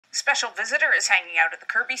Special visitor is hanging out at the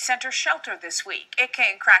Kerby Center shelter this week. It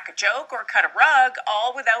can crack a joke or cut a rug,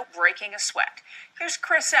 all without breaking a sweat. Here's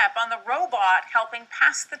Chris Epp on the robot helping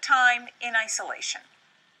pass the time in isolation.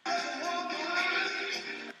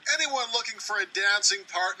 Anyone looking for a dancing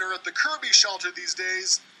partner at the Kerby shelter these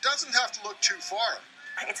days doesn't have to look too far.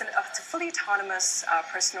 It's a fully autonomous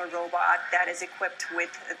personal robot that is equipped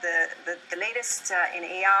with the latest in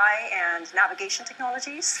AI and navigation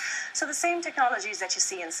technologies. So the same technologies that you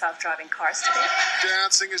see in self-driving cars today.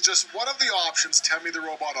 Dancing is just one of the options Temi the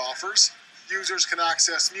robot offers. Users can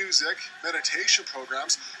access music, meditation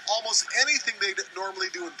programs, almost anything they'd normally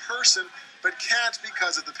do in person, but can't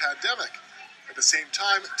because of the pandemic. At the same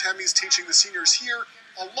time, Temi's teaching the seniors here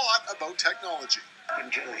a lot about technology.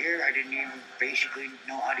 Until here, I didn't even basically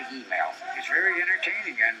know how to email. It's very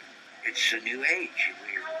entertaining, and it's a new age.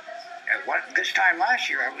 This time last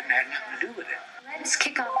year, I wouldn't have had nothing to do with it. Let's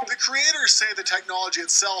kick off. The creators say the technology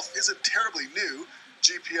itself isn't terribly new.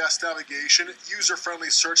 GPS navigation, user-friendly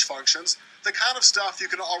search functions, the kind of stuff you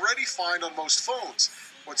can already find on most phones.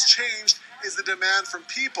 What's changed is the demand from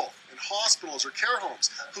people in hospitals or care homes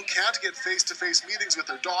who can't get face-to-face meetings with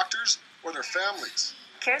their doctors or their families.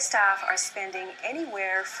 Care staff are spending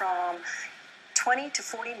anywhere from 20 to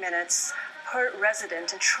 40 minutes per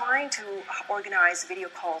resident and trying to organize video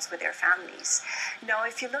calls with their families. Now,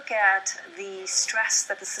 if you look at the stress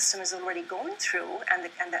that the system is already going through and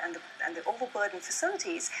the overburdened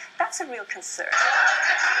facilities, that's a real concern.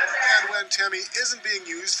 And when Temi isn't being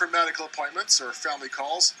used for medical appointments or family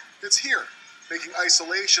calls, it's here, making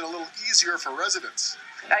isolation a little easier for residents.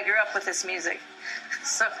 I grew up with this music,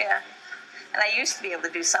 so yeah. And I used to be able to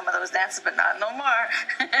do some of those dances, but not no more.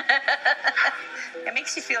 It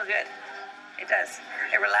makes you feel good. It does.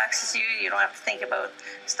 It relaxes you. You don't have to think about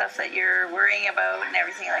stuff that you're worrying about and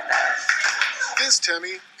everything like that. This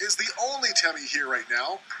Temi is the only Temi here right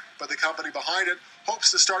now, but the company behind it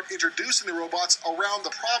hopes to start introducing the robots around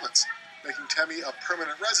the province, making Temi a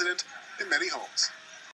permanent resident in many homes.